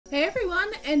Hey everyone,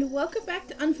 and welcome back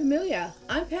to Unfamiliar.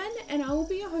 I'm Panda, and I will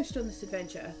be your host on this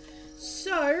adventure.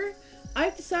 So,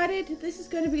 I've decided this is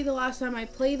going to be the last time I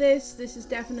play this. This is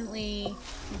definitely,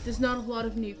 there's not a lot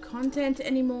of new content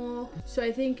anymore, so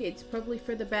I think it's probably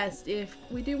for the best if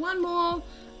we do one more,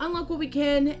 unlock what we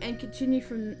can, and continue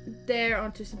from there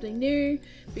onto something new,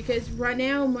 because right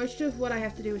now, most of what I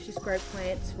have to do is just grow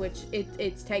plants, which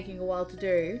it's taking a while to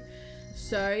do.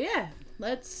 So yeah,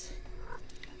 let's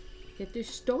get this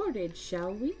started,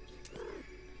 shall we?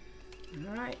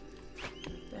 Alright.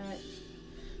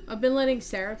 I've been letting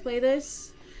Sarah play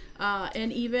this,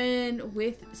 and even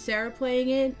with Sarah playing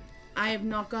it, I have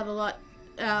not got a lot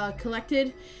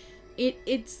collected.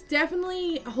 It's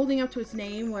definitely holding up to its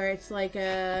name, where it's like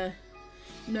no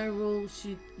rules,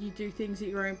 you do things at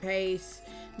your own pace,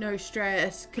 no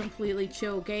stress, completely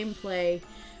chill gameplay.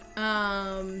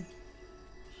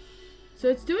 So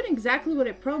it's doing exactly what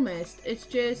it promised. It's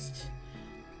just,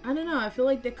 I don't know, I feel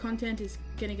like the content is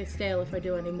gonna get stale if I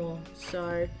do any more.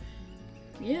 So,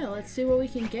 yeah, let's see what we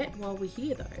can get while we're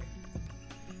here, though.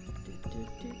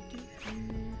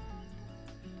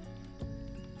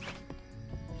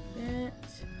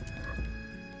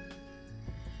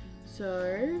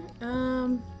 So,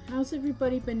 how's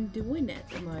everybody been doing at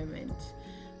the moment?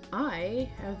 I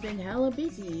have been hella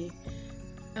busy.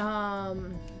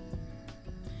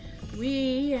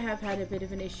 We have had a bit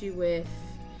of an issue with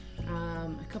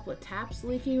a couple of taps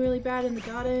leaking really bad in the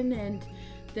garden, and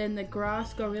then the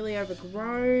grass got really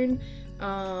overgrown.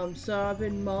 So I've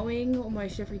been mowing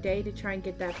almost every day to try and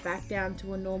get that back down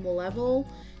to a normal level.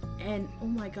 And oh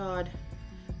my god,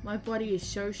 my body is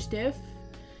so stiff.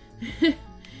 If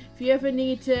you ever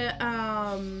need to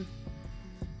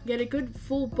get a good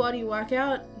full body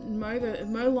workout,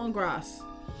 mow long grass.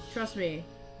 Trust me.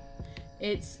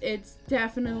 It's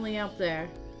definitely up there.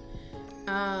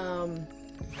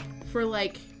 For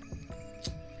like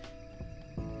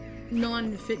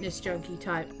non-fitness junkie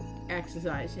type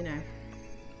exercise, you know.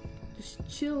 Just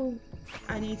chill.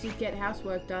 I need to get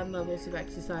housework done levels of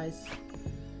exercise.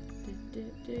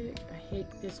 I hate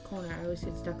this corner. I always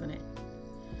get stuck on it.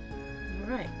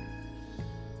 Alright.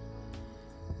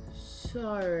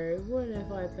 So, what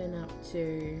have I been up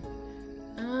to?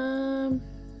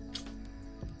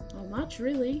 Not much,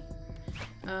 really.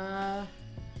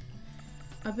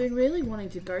 I've been really wanting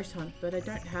to ghost hunt, but I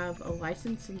don't have a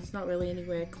license, and it's not really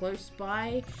anywhere close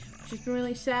by, which has been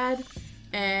really sad.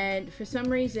 And for some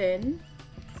reason,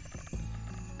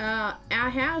 our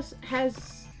house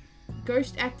has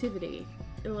ghost activity.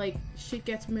 Like, shit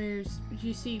gets moved,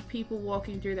 you see people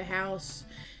walking through the house,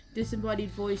 disembodied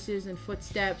voices and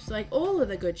footsteps, like all of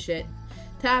the good shit.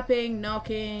 Tapping,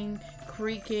 knocking,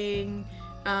 creaking,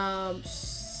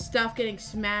 stuff getting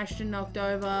smashed and knocked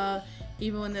over,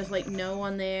 even when there's like no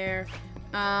one there.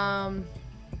 But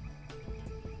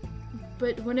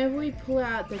whenever we pull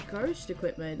out the ghost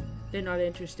equipment, they're not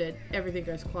interested. Everything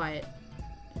goes quiet.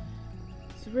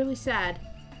 It's really sad.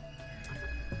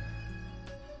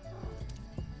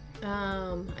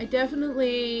 I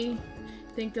definitely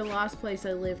think the last place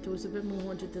I lived was a bit more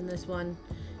haunted than this one.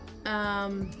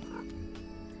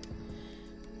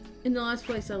 In the last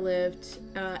place I lived,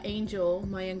 Angel,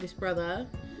 my youngest brother,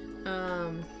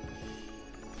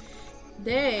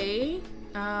 they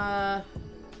had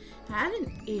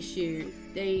an issue.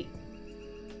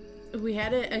 We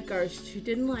had a ghost who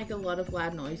didn't like a lot of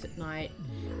loud noise at night.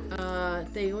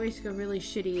 They always got really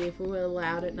shitty if we were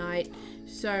loud at night.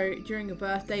 So during a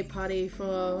birthday party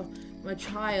for my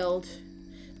child,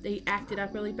 they acted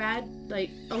up really bad.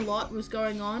 Like, a lot was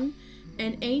going on.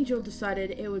 And Angel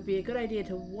decided it would be a good idea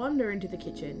to wander into the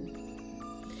kitchen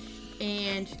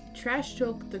and trash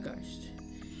talk the ghost,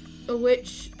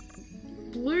 which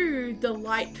blew the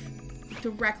light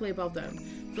directly above them.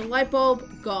 The light bulb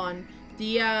gone.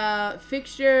 The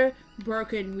fixture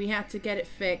broken. We had to get it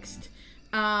fixed.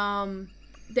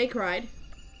 They cried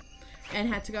and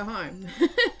had to go home.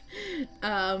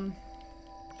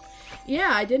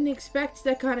 Yeah, I didn't expect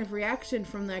that kind of reaction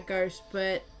from that ghost,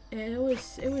 but it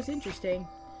was interesting.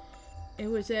 It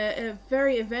was a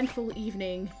very eventful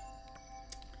evening.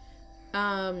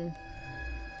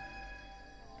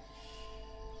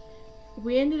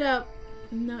 We ended up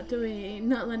not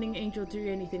letting Angel do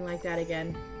anything like that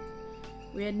again.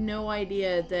 We had no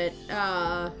idea that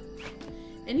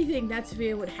anything that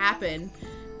severe would happen,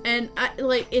 and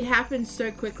like, it happened so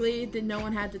quickly that no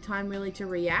one had the time really to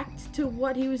react to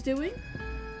what he was doing.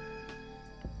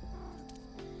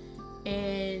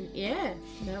 And yeah,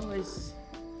 that was,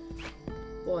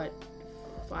 what,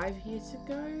 5 years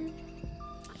ago?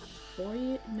 4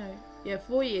 years? No. Yeah,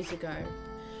 4 years ago.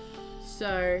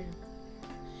 So,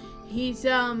 He's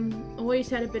always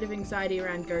had a bit of anxiety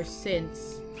around ghosts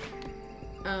since.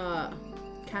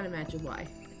 Can't imagine why.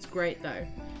 It's great though.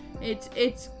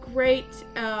 It's great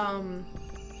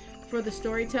for the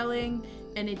storytelling,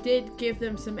 and it did give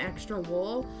them some extra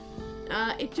lore.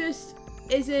 It just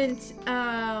isn't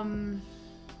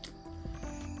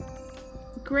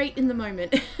great in the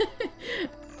moment.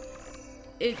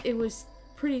 It was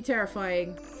pretty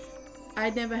terrifying.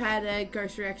 I'd never had a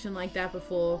ghost reaction like that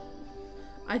before.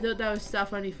 I thought that was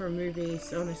stuff only for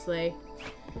movies, honestly.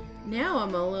 Now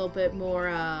I'm a little bit more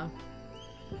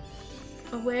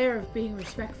aware of being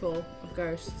respectful of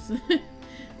ghosts.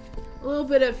 A little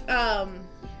bit of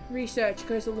research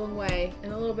goes a long way,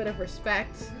 and a little bit of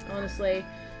respect, honestly.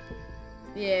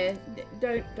 Yeah,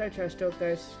 don't trust dog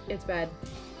ghosts. It's bad.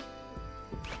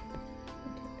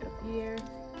 Okay, up here.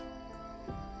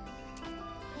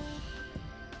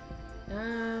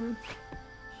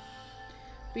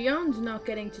 Beyond not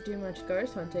getting to do much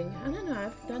ghost hunting, I don't know, I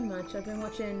haven't done much. I've been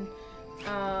watching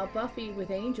Buffy with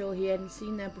Angel. He hadn't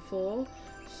seen that before,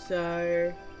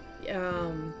 so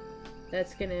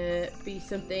that's gonna be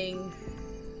something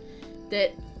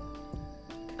that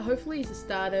hopefully is the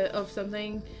starter of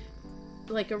something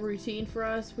like a routine for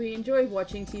us. We enjoy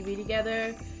watching TV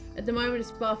together. At the moment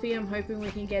it's Buffy. I'm hoping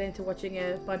we can get into watching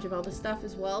a bunch of other stuff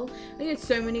as well. I think it's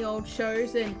so many old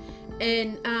shows, and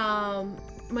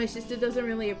my sister doesn't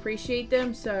really appreciate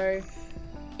them, so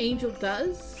Angel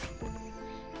does.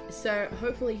 So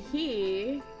hopefully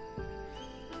he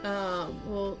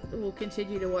will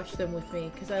continue to watch them with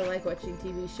me, because I like watching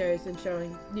TV shows and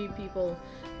showing new people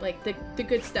like the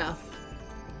good stuff.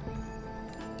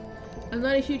 I'm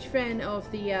not a huge fan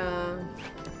of the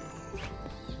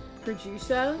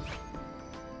producer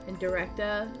and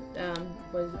director,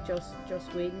 was Joss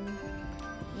Whedon.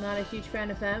 Not a huge fan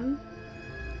of them,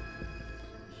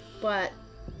 but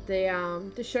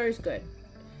the show's good.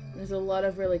 There's a lot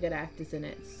of really good actors in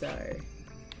it, so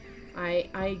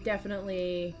I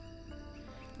definitely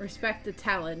respect the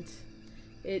talent.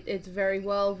 It's very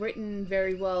well written,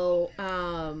 very well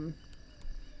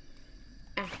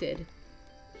acted.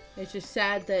 It's just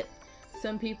sad that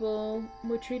some people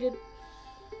were treated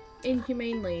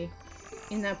inhumanely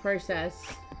in that process.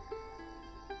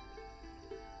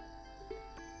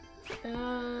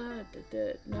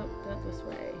 Nope, not this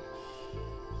way.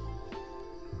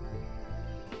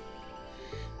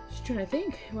 Just trying to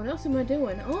think, what else am I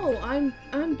doing? Oh,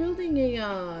 I'm building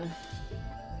a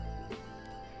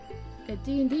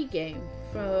D&D game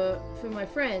for my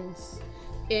friends.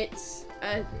 It's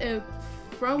a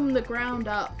from the ground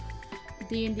up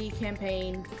D&D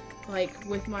campaign, like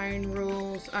with my own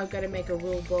rules. I've got to make a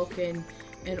rule book and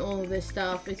all of this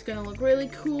stuff. It's gonna look really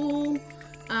cool.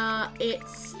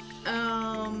 It's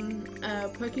a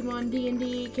Pokemon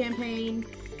D&D campaign,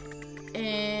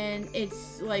 and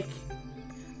it's like,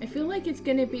 I feel like it's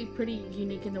gonna be pretty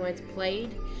unique in the way it's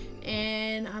played,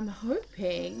 and I'm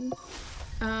hoping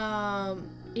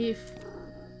if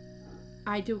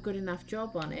I do a good enough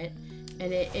job on it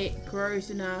and it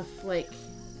grows enough, like,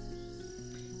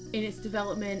 in its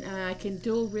development, and I can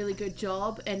do a really good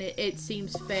job and it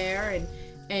seems fair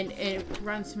and it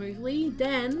runs smoothly,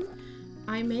 then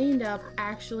I may end up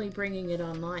actually bringing it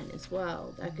online as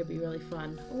well. That could be really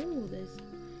fun. Oh, there's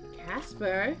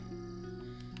Casper.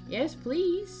 Yes,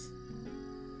 please.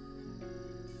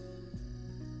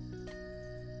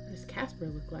 What does Casper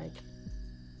look like?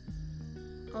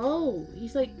 Oh,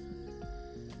 he's like...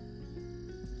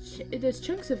 There's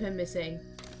chunks of him missing.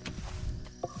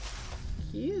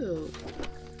 Cute.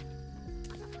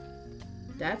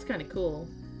 That's kind of cool.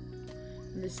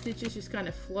 And the stitches just kind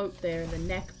of float there in the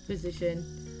neck position.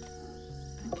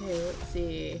 Okay, let's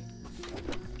see.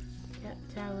 Cat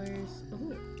towers.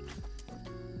 Oh.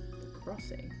 The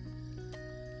crossing.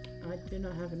 I do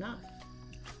not have enough.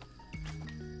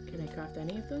 Can I craft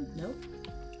any of them? Nope.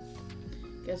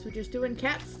 Guess we're just doing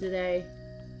cats today.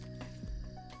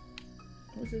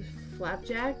 What's this?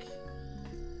 Flapjack?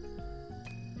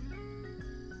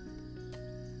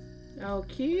 Oh,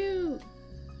 cute!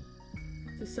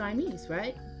 It's a Siamese,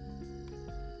 right?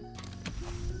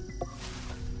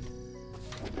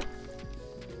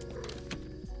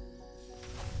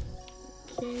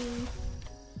 Okay.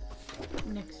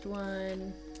 Next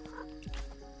one.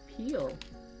 Peel.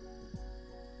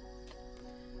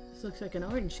 This looks like an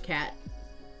orange cat.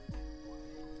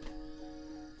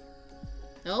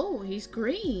 Oh, he's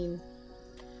green.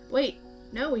 Wait,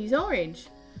 no, he's orange.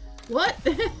 What?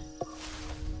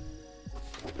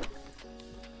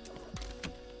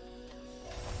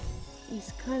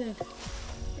 He's kind of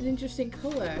an interesting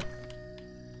color.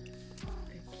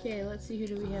 Okay, let's see, who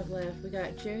do we have left? We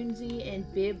got Jonesy and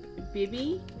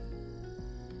Bibby.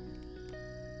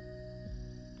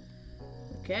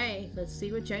 Okay, let's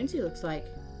see what Jonesy looks like.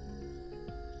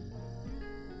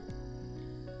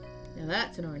 Now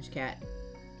that's an orange cat.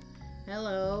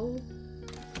 Hello.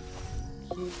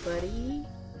 Cute buddy.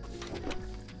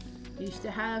 Used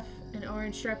to have an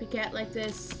orange stripy cat like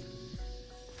this.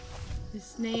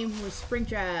 His name was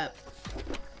Springtrap.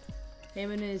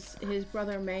 Him and his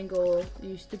brother Mangle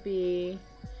used to be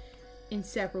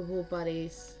inseparable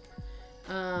buddies.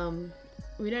 We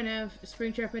don't have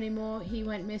Springtrap anymore. He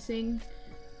went missing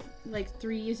like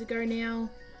 3 years ago now.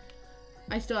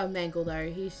 I still have Mangle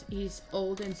though. He's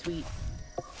old and sweet.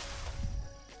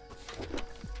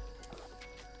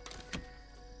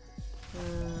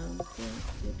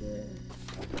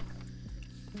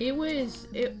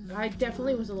 I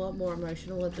definitely was a lot more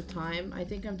emotional at the time. I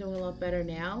think I'm doing a lot better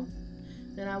now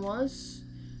than I was.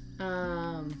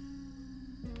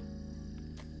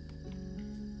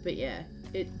 But yeah,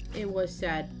 it was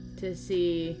sad to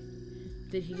see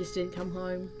that he just didn't come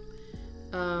home.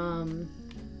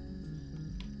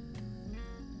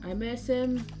 I miss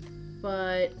him,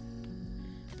 but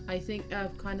I think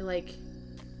I've kind of like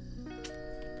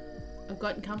I've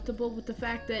gotten comfortable with the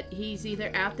fact that he's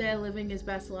either out there living his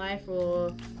best life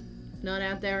or not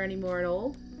out there anymore at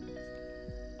all.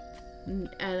 And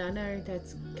I know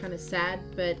that's kind of sad,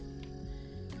 but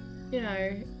you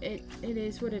know, it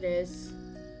is what it is.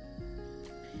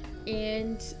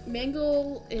 And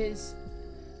Mangle is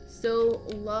still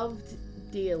loved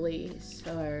dearly,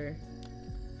 so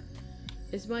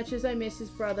as much as I miss his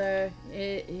brother,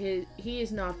 he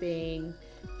is not being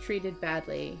treated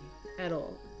badly at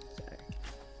all. So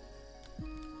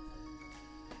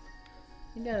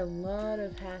you got a lot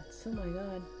of hats. Oh my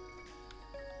god.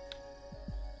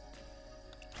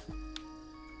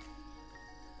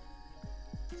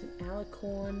 It's an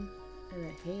alicorn and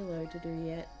a halo to do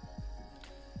yet.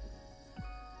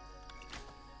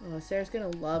 Oh, Sarah's gonna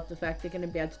love the fact they're gonna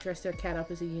be able to dress their cat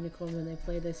up as a unicorn when they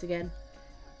play this again.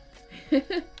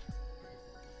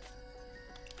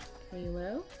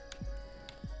 Halo.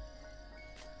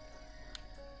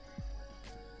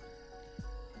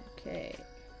 Okay.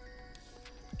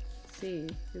 Let's see.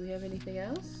 Do we have anything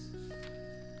else?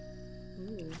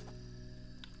 Ooh.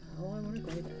 Oh, I want to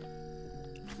go there.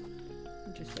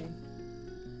 Interesting.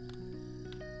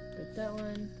 Put that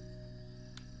one.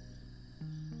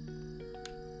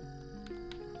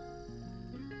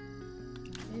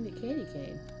 And a candy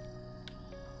cane.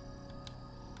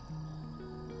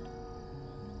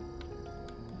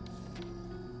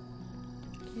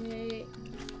 Okay,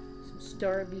 some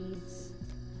star beads.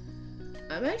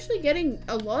 I'm actually getting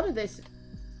a lot of this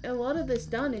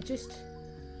done. It just,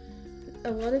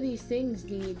 a lot of these things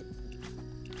need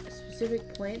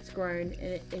specific plants grown,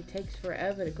 and it takes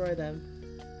forever to grow them.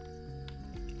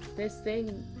 This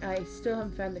thing, I still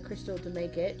haven't found the crystal to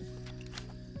make it.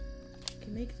 I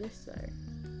can make this though.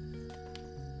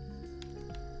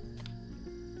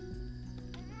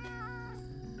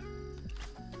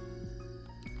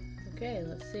 Okay,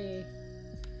 let's see.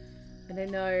 I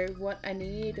don't know what I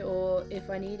need or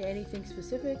if I need anything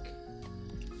specific.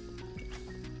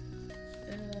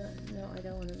 No, I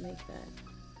don't want to make that.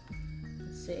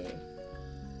 Let's see.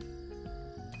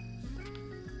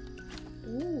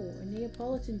 Ooh, a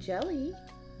Neapolitan jelly.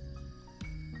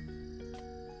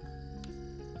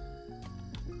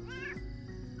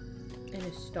 And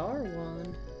a star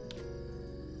wand.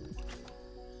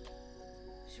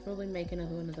 Should probably make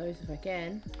another one of those if I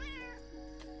can.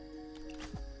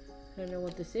 I don't know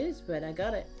what this is, but I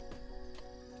got it.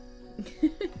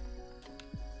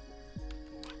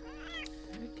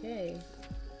 Okay.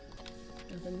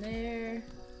 Nothing there.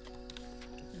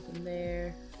 Nothing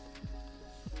there.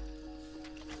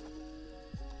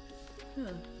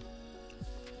 Huh.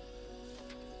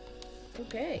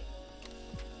 Okay.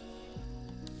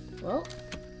 Well.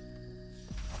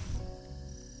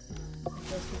 I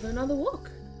guess we'll do another walk.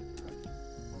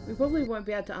 We probably won't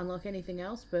be able to unlock anything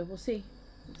else, but we'll see.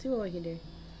 Let's see what we can do.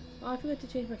 Oh, I forgot to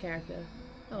change my character.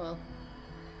 Oh well.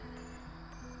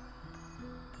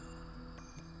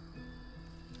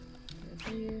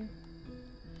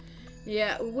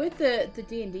 Yeah, with the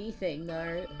D&D thing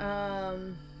though,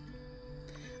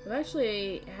 I've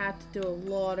actually had to do a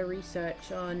lot of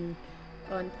research on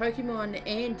Pokemon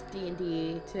and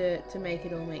D&D to make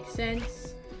it all make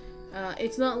sense.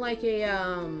 It's not like a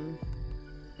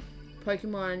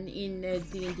Pokemon in a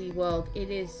D&D world. It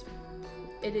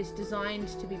is designed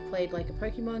to be played like a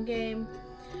Pokemon game,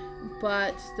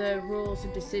 but the rules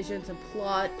and decisions and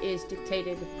plot is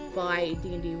dictated by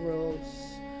D&D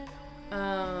rules.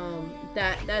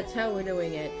 That's how we're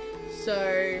doing it.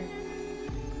 So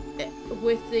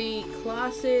with the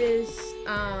classes,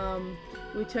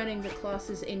 we're turning the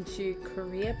classes into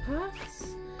career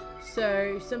paths.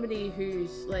 So somebody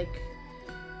who's like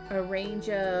a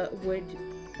ranger would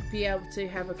be able to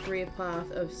have a career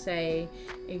path of, say,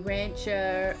 a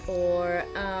rancher or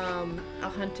a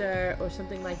hunter or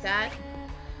something like that.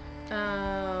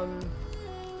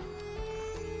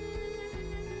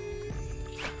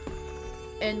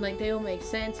 And like they all make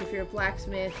sense. If you're a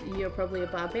blacksmith, you're probably a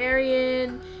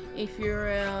barbarian. If you're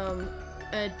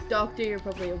a doctor, you're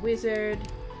probably a wizard.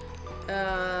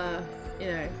 You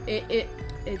know,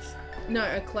 it's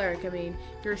not a cleric. I mean,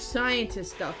 if you're a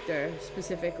scientist doctor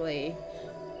specifically,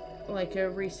 like a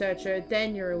researcher,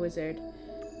 then you're a wizard.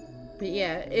 But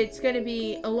yeah, it's going to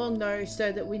be along those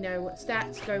so that we know what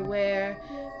stats go where,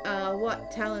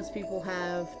 what talents people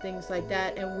have, things like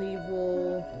that,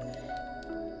 and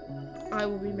I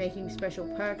will be making special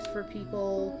perks for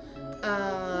people.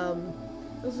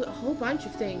 There's a whole bunch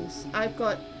of things. I've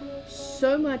got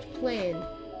so much planned,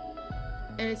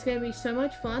 and it's going to be so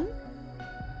much fun.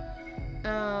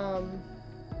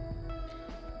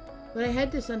 But I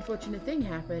had this unfortunate thing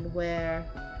happen where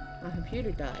my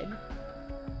computer died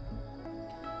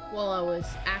while I was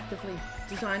actively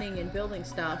designing and building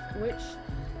stuff, which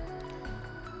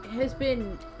has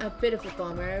been a bit of a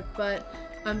bummer, but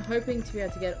I'm hoping to be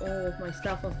able to get all of my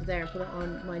stuff off of there and put it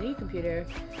on my new computer,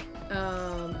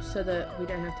 so that we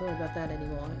don't have to worry about that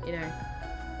anymore, you know.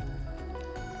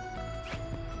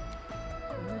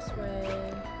 And this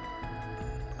way.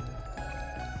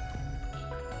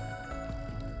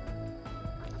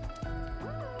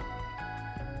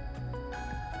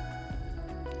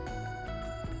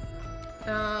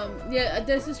 Yeah,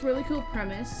 there's this really cool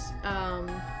premise. I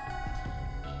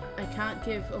can't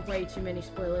give away too many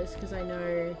spoilers because I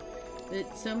know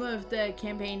that some of the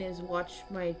campaigners watch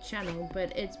my channel,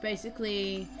 but it's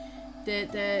basically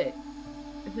the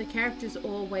characters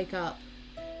all wake up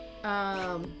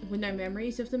with no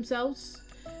memories of themselves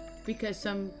because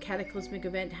some cataclysmic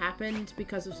event happened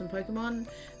because of some Pokemon,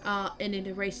 and it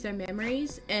erased their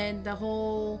memories, and the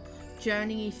whole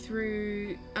journey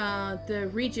through the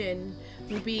region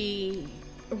will be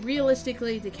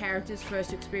realistically the character's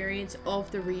first experience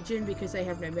of the region because they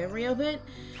have no memory of it,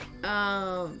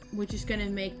 which is going to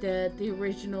make the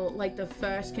original, like the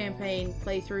first campaign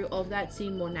playthrough of that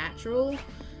scene more natural.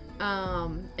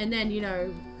 And then, you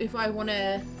know, if I want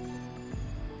to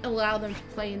allow them to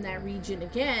play in that region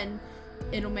again,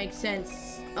 it'll make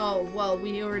sense. Oh, well,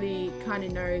 we already kind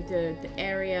of know the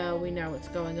area, we know what's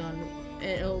going on, and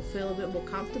it'll feel a bit more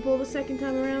comfortable the second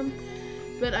time around.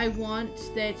 But I want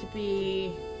there to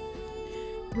be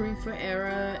room for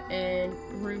error and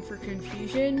room for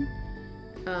confusion,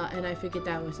 and I figured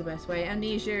that was the best way.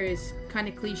 Amnesia is kind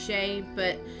of cliche,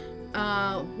 but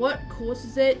what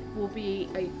causes it will be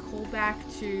a callback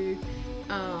to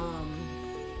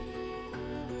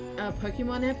a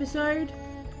Pokemon episode,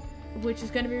 which is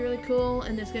going to be really cool,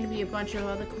 and there's going to be a bunch of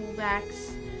other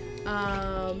callbacks.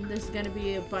 There's going to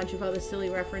be a bunch of other silly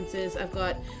references. I've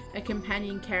got a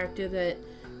companion character that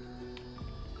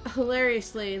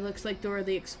hilariously looks like Dora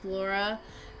the Explorer,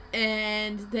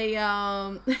 and they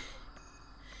their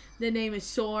name is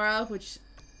Sora, which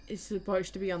is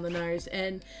supposed to be on the nose,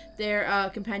 and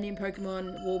their companion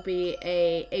Pokemon will be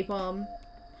a bomb.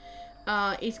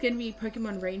 It's going to be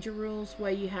Pokemon Ranger rules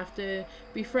where you have to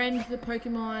befriend the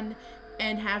Pokemon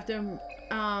and have them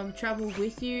travel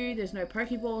with you. There's no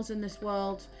Pokeballs in this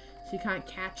world, so you can't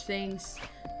catch things.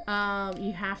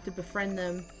 You have to befriend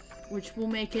them, which will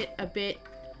make it a bit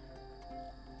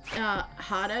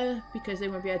harder because they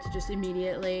won't be able to just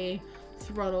immediately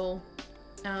throttle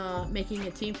making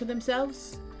a team for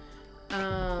themselves.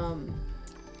 And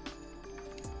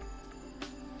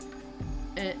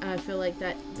I feel like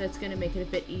that's going to make it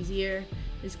a bit easier.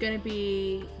 There's going to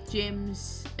be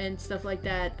gyms and stuff like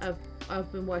that.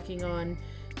 I've been working on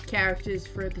characters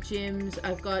for the gyms.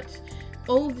 I've got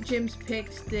all of the gyms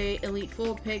picked, the Elite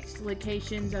Four picked,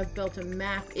 locations. I've built a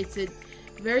map. It's a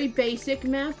very basic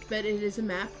map, but it is a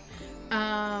map.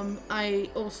 I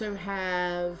also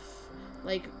have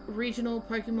like regional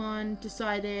Pokemon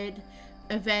decided,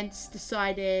 events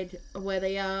decided where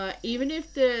they are. Even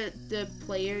if the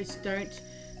players don't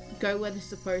go where they're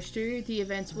supposed to, the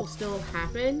events will still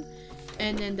happen,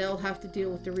 and then they'll have to deal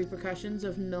with the repercussions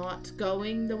of not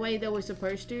going the way they were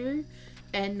supposed to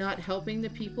and not helping the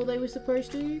people they were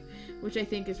supposed to, which I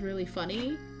think is really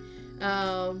funny.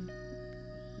 Kind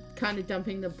of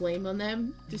dumping the blame on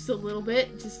them just a little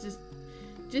bit, just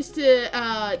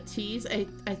to tease. I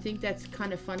think that's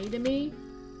kind of funny to me.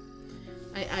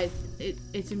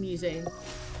 It's amusing.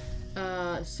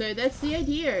 So that's the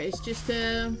idea. It's just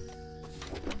to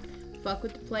fuck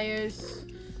with the players.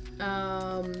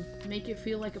 make it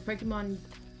feel like a Pokemon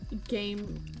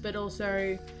game, but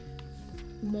also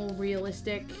more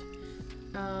realistic.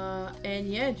 And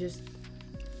yeah, just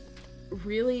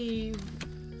really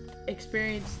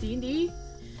experience D&D,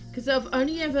 because I've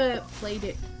only ever played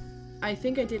it, I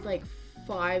think I did like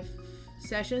 5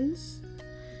 sessions,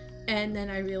 and then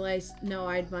I realized, no,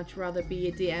 I'd much rather be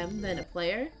a DM than a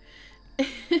player.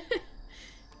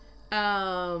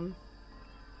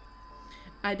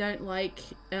 I don't like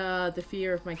the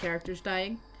fear of my characters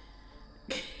dying.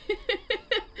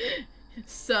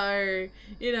 So,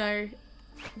 you know,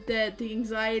 the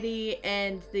anxiety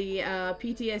and the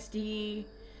PTSD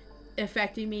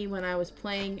affecting me when I was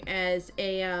playing as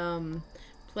a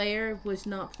player was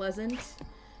not pleasant.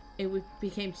 It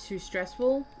became too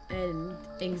stressful and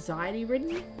anxiety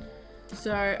ridden.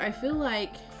 So I feel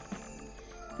like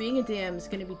being a DM is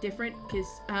going to be different, because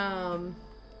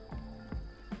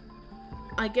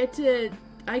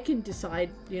I can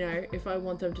decide, you know, if I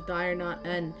want them to die or not,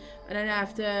 and I don't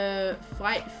have to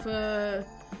fight for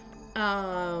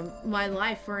my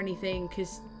life or anything,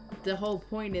 because the whole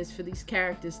point is for these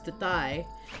characters to die.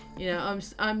 You know,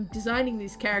 I'm designing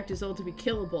these characters all to be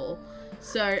killable,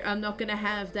 so I'm not gonna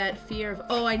have that fear of,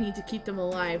 oh, I need to keep them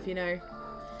alive, you know.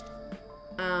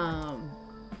 I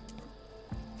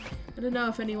don't know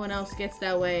if anyone else gets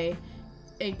that way.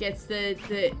 It gets the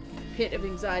pit of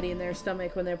anxiety in their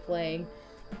stomach when they're playing.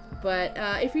 But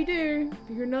if you do,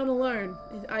 you're not alone.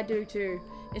 I do too.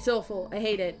 It's awful. I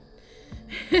hate it.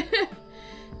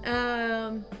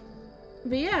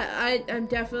 But yeah, I'm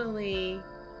definitely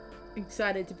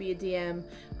excited to be a DM.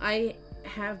 I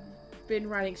have been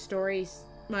writing stories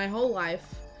my whole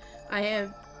life. I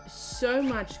have so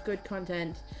much good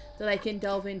content that I can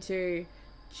delve into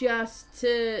just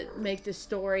to make the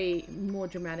story more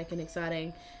dramatic and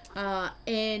exciting.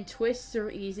 And twists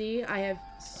are easy. I have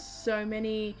so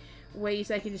many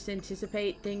ways I can just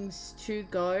anticipate things to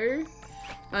go.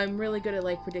 I'm really good at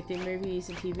like predicting movies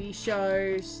and TV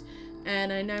shows,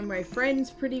 and I know my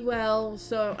friends pretty well,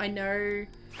 so I know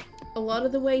a lot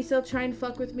of the ways they'll try and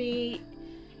fuck with me.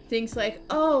 Things like,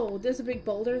 oh, there's a big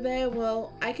boulder there,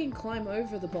 well, I can climb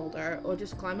over the boulder, or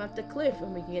just climb up the cliff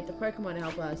and we can get the Pokemon to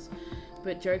help us.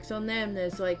 But joke's on them,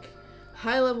 there's like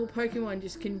high-level Pokemon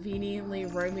just conveniently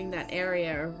roaming that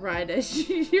area right as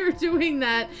you're doing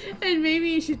that, and maybe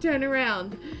you should turn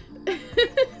around.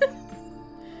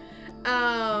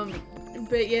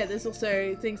 But yeah, there's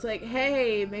also things like,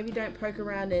 hey, maybe don't poke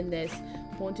around in this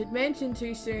haunted mansion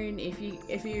too soon. If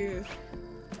you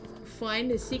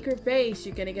find a secret base,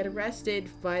 you're gonna get arrested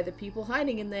by the people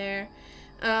hiding in there,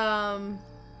 and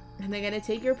they're gonna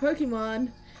take your Pokemon,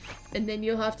 and then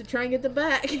you'll have to try and get them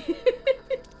back.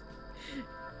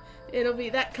 It'll be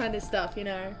that kind of stuff, you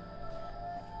know.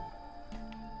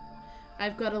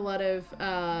 I've got a lot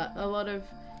of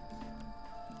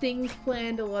things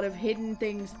planned, a lot of hidden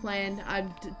things planned.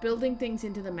 I'm building things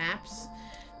into the maps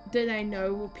that I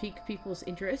know will pique people's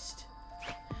interest.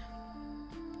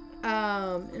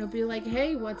 It'll be like,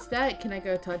 hey, what's that? Can I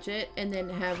go touch it? And then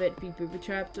have it be booby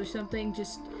trapped or something,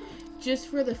 just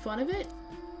for the fun of it.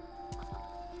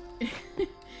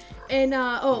 And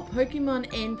oh,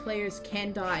 Pokemon and players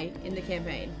can die in the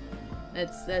campaign.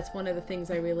 That's one of the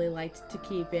things I really liked to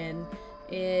keep in,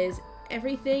 is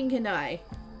everything can die.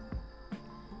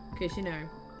 Because, you know,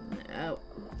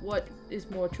 what is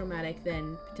more traumatic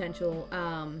than potential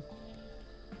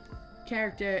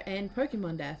character and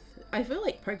Pokemon death? I feel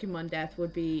like Pokemon death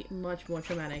would be much more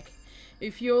traumatic.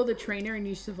 If you're the trainer and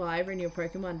you survive and your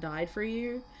Pokemon died for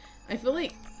you, I feel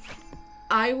like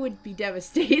I would be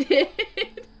devastated.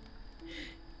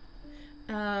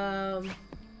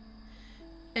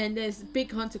 And there's big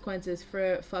consequences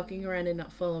for fucking around and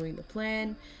not following the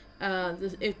plan.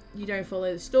 If you don't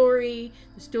follow the story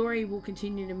will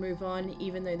continue to move on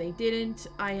even though they didn't.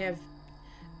 I have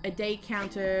a day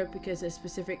counter because there's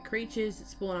specific creatures that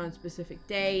spawn on specific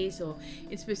days or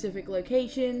in specific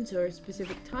locations or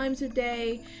specific times of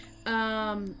day.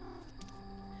 And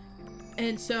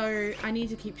so I need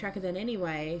to keep track of that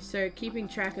anyway. So keeping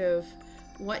track of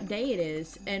what day it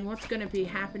is and what's going to be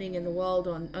happening in the world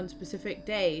on specific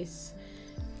days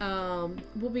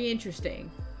will be interesting.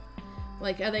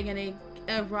 Like, are they going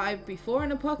to arrive before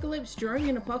an apocalypse, during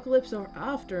an apocalypse, or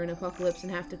after an apocalypse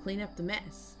and have to clean up the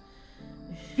mess?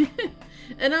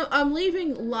 And I'm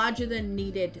leaving larger than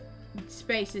needed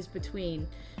spaces between.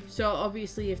 So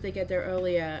obviously if they get there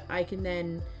earlier, I can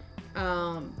then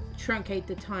truncate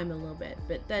the time a little bit.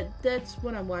 But that's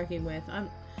what I'm working with.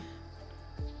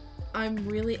 I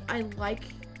like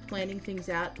planning things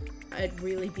out at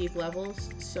really deep levels,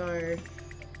 so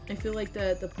I feel like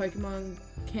the Pokemon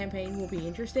campaign will be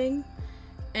interesting.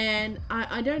 And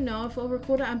I don't know if I'll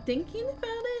record it. I'm thinking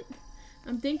about it.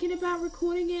 I'm thinking about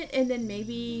recording it and then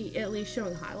maybe at least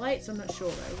showing highlights. I'm not sure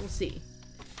though. We'll see.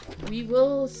 We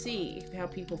will see how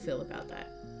people feel about that.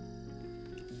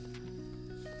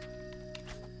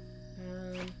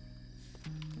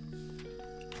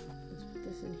 Let's put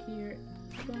this in here.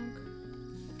 Bonk.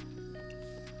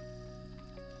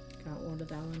 Can't order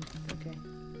that one. Okay.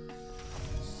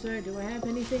 So, do I have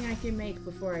anything I can make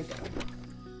before I go?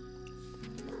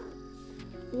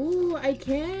 Ooh, I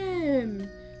can!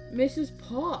 Mrs.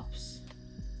 Pops.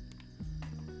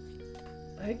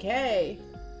 Okay.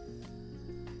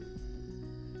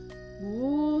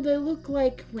 Ooh, they look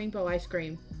like rainbow ice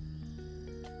cream.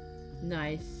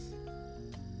 Nice.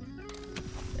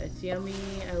 That's yummy.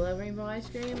 I love rainbow ice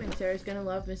cream, and Sarah's gonna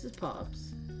love Mrs.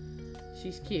 Pops.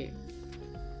 She's cute.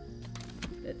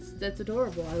 That's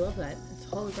adorable. I love that. It's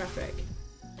holographic.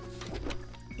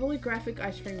 Holographic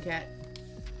ice cream cat.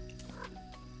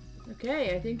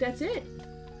 Okay, I think that's it.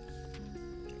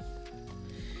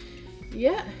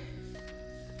 Yeah.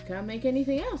 Can't make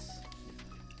anything else.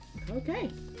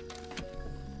 Okay.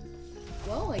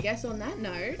 Well, I guess on that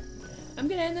note, I'm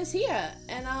gonna end this here,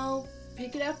 and I'll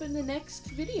pick it up in the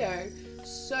next video.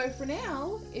 So for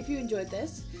now, if you enjoyed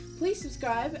this, please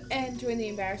subscribe and join the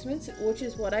embarrassments, which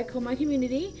is what I call my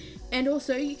community. And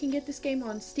also, you can get this game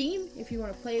on Steam if you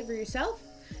want to play it for yourself.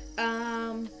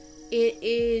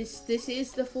 This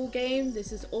is the full game.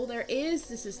 This is all there is.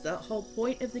 This is the whole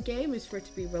point of the game, is for it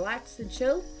to be relaxed and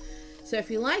chill. So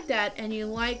if you like that, and you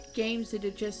like games that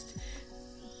are just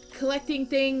collecting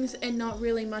things and not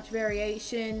really much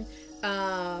variation,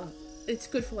 it's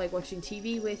good for like watching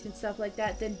TV with and stuff like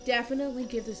that, then definitely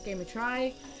give this game a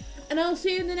try. And I'll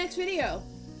see you in the next video.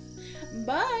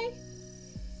 Bye!